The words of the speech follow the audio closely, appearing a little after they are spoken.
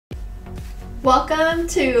Welcome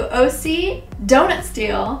to OC Donut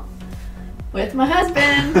Steal with my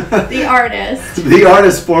husband, the artist. The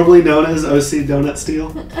artist formerly known as OC Donut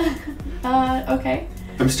Steal. Okay.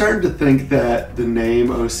 I'm starting to think that the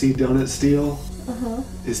name OC Donut Steal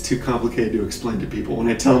is too complicated to explain to people. When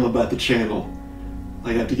I tell them about the channel,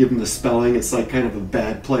 I have to give them the spelling. It's like kind of a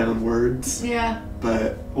bad play on words. Yeah.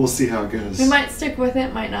 But we'll see how it goes. We might stick with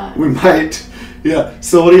it, might not. We might. Yeah.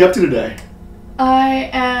 So what are you up to today? I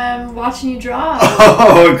am watching you draw.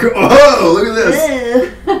 Oh, look at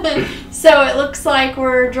this. So it looks like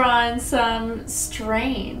we're drawing some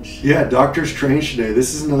Strange. Yeah, Doctor Strange today.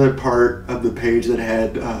 This is another part of the page that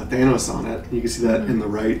had Thanos on it. You can see that in the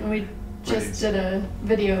right. And we just did a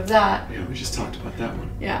video of that. Yeah, we just talked about that one.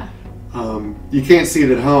 Yeah. You can't see it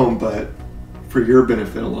at home, but for your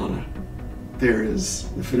benefit, Alana, there is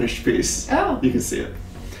the finished piece. Oh. You can see it.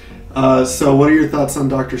 So what are your thoughts on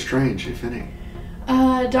Doctor Strange, if any?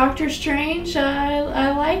 Doctor Strange,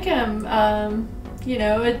 I like him. You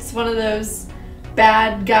know, it's one of those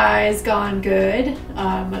bad guys gone good,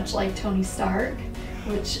 much like Tony Stark,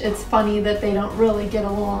 which it's funny that they don't really get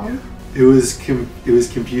along. It was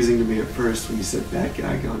confusing to me at first when you said bad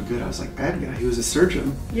guy gone good. I was like, bad guy? He was a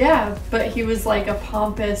surgeon. Yeah, but he was like a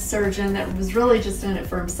pompous surgeon that was really just in it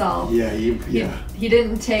for himself. Yeah, He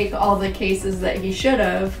didn't take all the cases that he should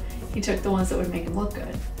have. He took the ones that would make him look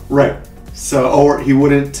good. Right. So, or he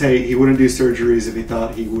wouldn't do surgeries if he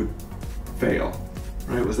thought he would fail.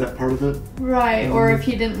 Right? Was that part of it? Right. Or if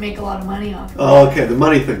he didn't make a lot of money off of it. Oh, okay. The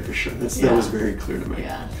money thing for sure. That was very clear to me.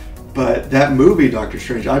 Yeah. But that movie, Doctor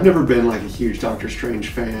Strange, I've never been like a huge Doctor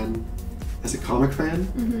Strange fan as a comic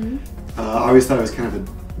fan. I always thought it was kind of a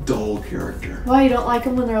dull character. Why, you don't like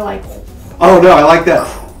them when they're like... Oh, no, I like that.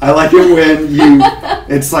 I like it when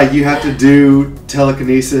it's like you have to do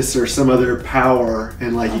telekinesis or some other power,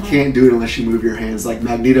 and like you can't do it unless you move your hands. Like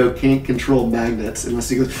Magneto can't control magnets unless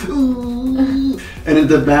he goes, ooh. And if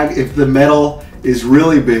the metal is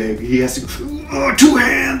really big, he has to go, two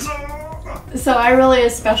hands. So I really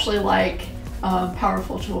especially like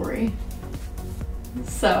powerful jewelry.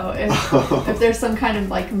 So if there's some kind of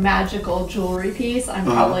like magical jewelry piece, I'm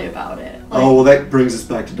probably about it. Like, well, that brings us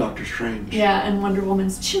back to Doctor Strange. Yeah, and Wonder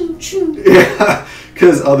Woman's choo choo. Yeah,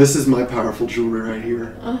 because this is my powerful jewelry right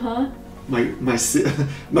here. My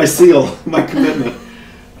seal, my commitment,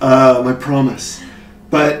 my promise.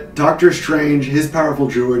 But Doctor Strange, his powerful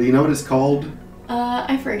jewelry. Do you know what it's called?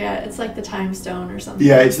 I forget. It's like the Time Stone or something.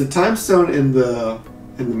 Yeah, it's the Time Stone in the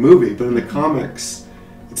movie, but in the comics,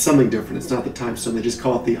 it's something different. It's not the Time Stone. They just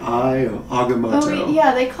call it the Eye of Agamotto. Oh,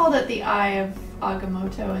 yeah, they called it the Eye of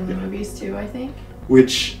Agamotto in the movies too, I think.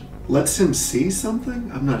 Which lets him see something?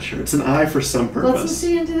 I'm not sure. It's an eye for some purpose. Lets him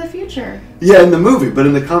see into the future. Yeah, in the movie, but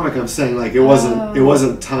in the comic, I'm saying like it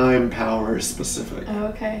wasn't time power specific. Oh,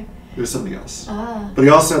 okay. It was something else. But he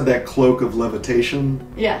also had that cloak of levitation.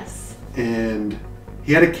 Yes. And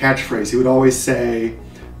he had a catchphrase. He would always say,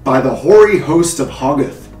 "By the hoary host of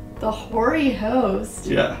Hoggoth." The hoary host?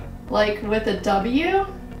 Yeah. Like with a W?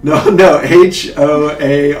 No,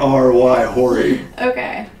 H-O-A-R-Y, hoary.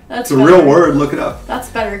 Okay. It's a real word, look it up. That's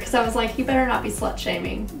better, because I was like, he better not be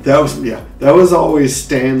slut-shaming. That was always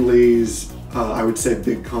Stan Lee's, I would say,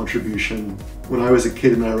 big contribution. When I was a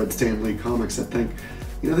kid and I read Stan Lee comics, I'd think,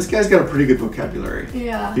 this guy's got a pretty good vocabulary.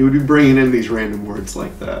 Yeah. He would be bringing in these random words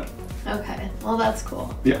like that. Okay, well that's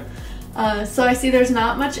cool. Yeah. So I see there's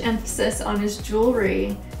not much emphasis on his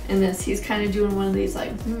jewelry in this. He's kind of doing one of these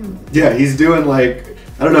like, Yeah, he's doing like,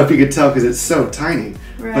 I don't know if you could tell because it's so tiny,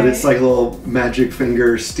 but it's like a little magic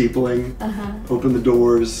finger steepling, open the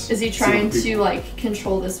doors. Is he trying to like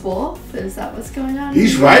control this wolf? Is that what's going on?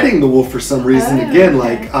 He's riding the wolf for some reason. Again,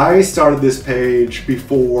 like I started this page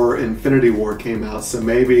before Infinity War came out, so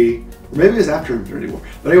maybe it was after Infinity War.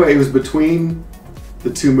 But anyway, it was between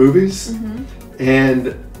the two movies,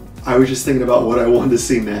 and I was just thinking about what I wanted to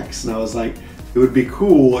see next, and I was like, it would be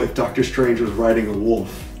cool if Doctor Strange was riding a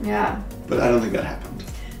wolf. Yeah. But I don't think that happened.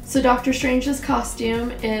 So Doctor Strange's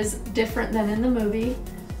costume is different than in the movie.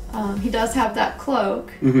 He does have that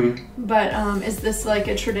cloak, but is this like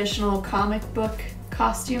a traditional comic book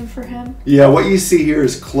costume for him? Yeah, what you see here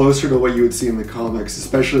is closer to what you would see in the comics,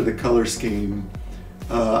 especially the color scheme.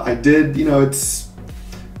 It's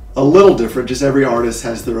a little different. Just every artist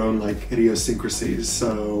has their own like idiosyncrasies,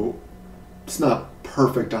 so it's not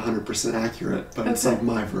perfect 100% accurate, but it's like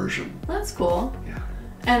my version. That's cool. Yeah.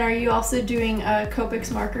 And are you also doing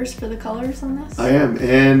Copics markers for the colors on this? I am.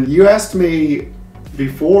 And you asked me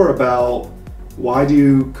before about why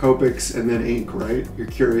do Copics and then ink, right? You're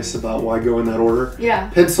curious about why go in that order? Yeah.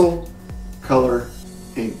 Pencil, color,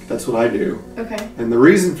 ink. That's what I do. Okay. And the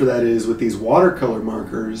reason for that is with these watercolor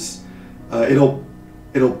markers,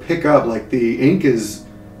 it'll pick up, like the ink is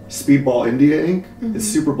Speedball India ink. It's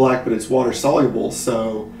super black, but it's water soluble.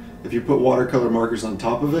 So if you put watercolor markers on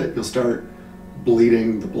top of it, you'll start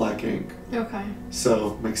bleeding the black ink. Okay.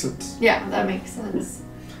 So makes sense. Yeah, that makes sense.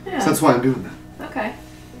 Yeah. So that's why I'm doing that. Okay.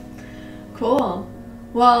 Cool.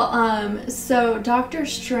 Well, so Doctor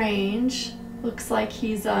Strange looks like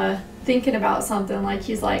he's thinking about something. Like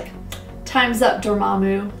he's like, "Time's up,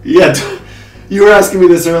 Dormammu." Yeah. You were asking me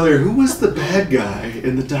this earlier. Who was the bad guy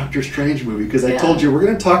in the Doctor Strange movie? Because I told you we're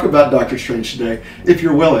going to talk about Doctor Strange today. If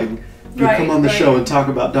you're willing, you come on the show and talk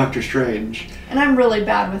about Doctor Strange. And I'm really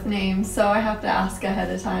bad with names, so I have to ask ahead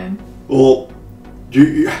of time. Well,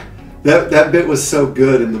 that bit was so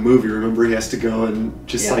good in the movie. Remember, he has to go and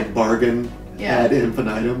just like bargain ad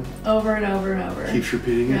infinitum. Over and over and over. Keeps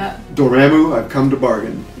repeating it. Dormammu, I've come to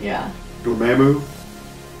bargain. Yeah. Dormammu,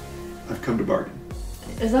 I've come to bargain.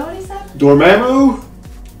 Is that what he said? Dormammu,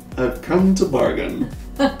 I've come to bargain.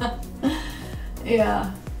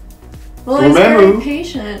 Yeah. Well, he's very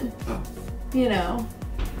patient. Oh. You know.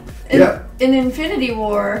 In Infinity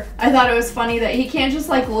War, I thought it was funny that he can't just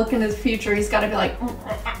like look in his future. He's got to be like.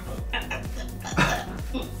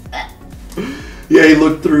 Yeah, he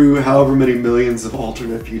looked through however many millions of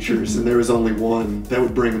alternate futures, and there was only one that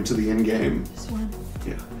would bring him to the end game. Just one.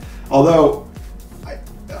 Yeah. Although,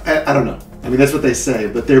 I don't know. I mean, that's what they say,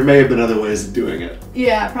 but there may have been other ways of doing it.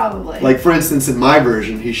 Yeah, probably. Like, for instance, in my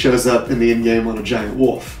version, he shows up in the end game on a giant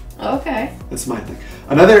wolf. Okay. That's my thing.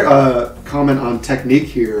 Another comment on technique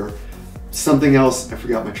here, something else, I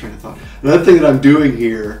forgot my train of thought. Another thing that I'm doing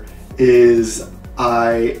here is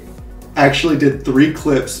I actually did 3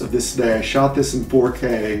 clips of this today. I shot this in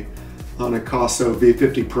 4K on Akaso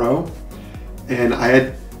V50 Pro, and I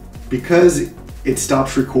had, because it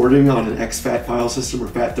stops recording on an exFAT file system or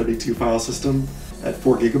FAT32 file system at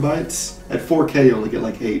 4 gigabytes. At 4K, you only get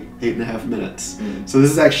like 8.5 minutes. So this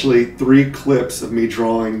is actually 3 clips of me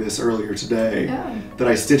drawing this earlier today that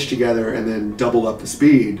I stitched together and then doubled up the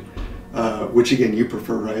speed, which again, you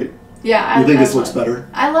prefer, right? Yeah. You think this looks better?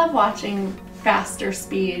 I love watching faster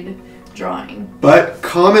speed drawing. But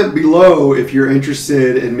comment below if you're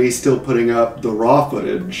interested in me still putting up the raw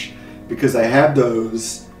footage, because I have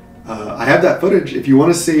those. I have that footage if you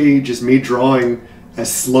want to see just me drawing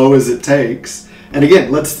as slow as it takes. And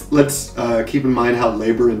again, let's keep in mind how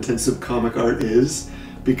labor-intensive comic art is,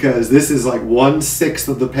 because this is like 1/6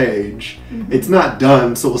 of the page. It's not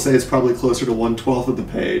done, so we'll say it's probably closer to 1/12 of the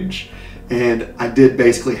page. And I did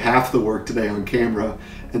basically half the work today on camera,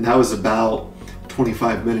 and that was about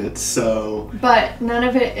 25 minutes. So. But none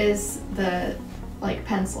of it is the like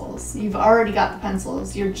pencils. You've already got the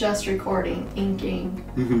pencils. You're just recording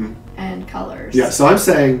inking and colors. Yeah, so I'm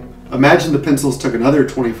saying, imagine the pencils took another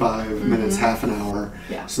 25 minutes, half an hour.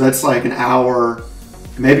 Yeah. So that's like an hour,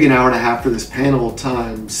 maybe an hour and a half for this panel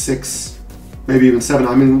times 6, maybe even 7.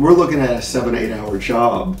 I mean, we're looking at a 7-8 hour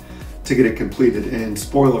job to get it completed. And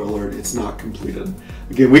spoiler alert, it's not completed.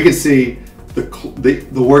 Again, we can see the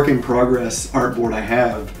work in progress artboard I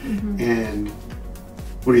have, and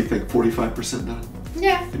what do you think? 45% done?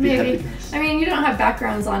 Yeah, maybe. I mean, you don't have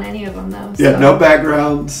backgrounds on any of them, though. So. Yeah, no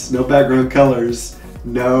backgrounds, no background colors,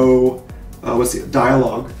 no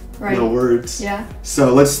dialogue, no words. Yeah.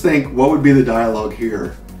 So let's think, what would be the dialogue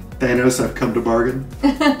here? Thanos, I've come to bargain,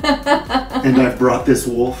 and I've brought this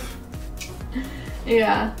wolf.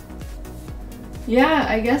 Yeah. Yeah,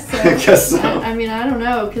 I guess so. I guess so. I mean, I don't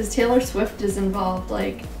know, because Taylor Swift is involved.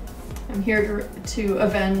 Like, I'm here to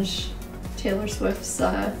avenge Taylor Swift's.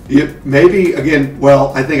 Yeah, maybe again.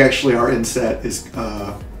 Well, I think actually our inset is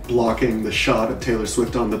blocking the shot of Taylor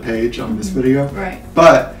Swift on the page on this video. Right.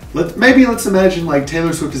 But let's imagine like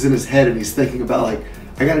Taylor Swift is in his head and he's thinking about like,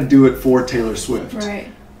 I got to do it for Taylor Swift.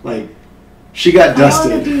 Right. Like, she got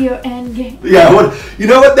dusted. I want to be your end game. Yeah. You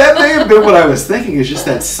know what? That may have been what I was thinking. Is just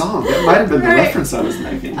that song. That might have been the reference I was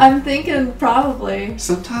making. I'm thinking probably.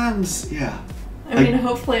 Sometimes, yeah. I mean,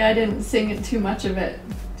 hopefully I didn't sing it too much of it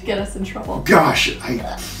to get us in trouble. Gosh,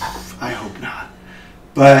 I hope not.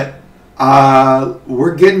 But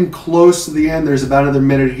we're getting close to the end. There's about another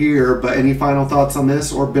minute here. But any final thoughts on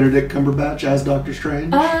this or Benedict Cumberbatch as Doctor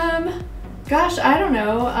Strange? Gosh, I don't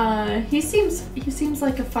know. He seems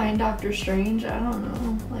like a fine Doctor Strange. I don't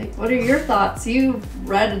know. Like, what are your thoughts? You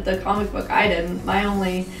read the comic book. I didn't. My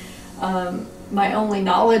only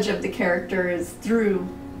knowledge of the character is through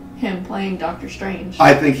him playing Doctor Strange.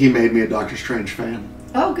 I think he made me a Doctor Strange fan.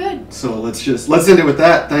 Oh, good. So let's end it with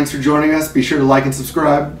that. Thanks for joining us. Be sure to like and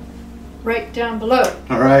subscribe. Right down below.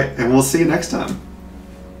 All right, and we'll see you next time.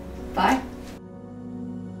 Bye.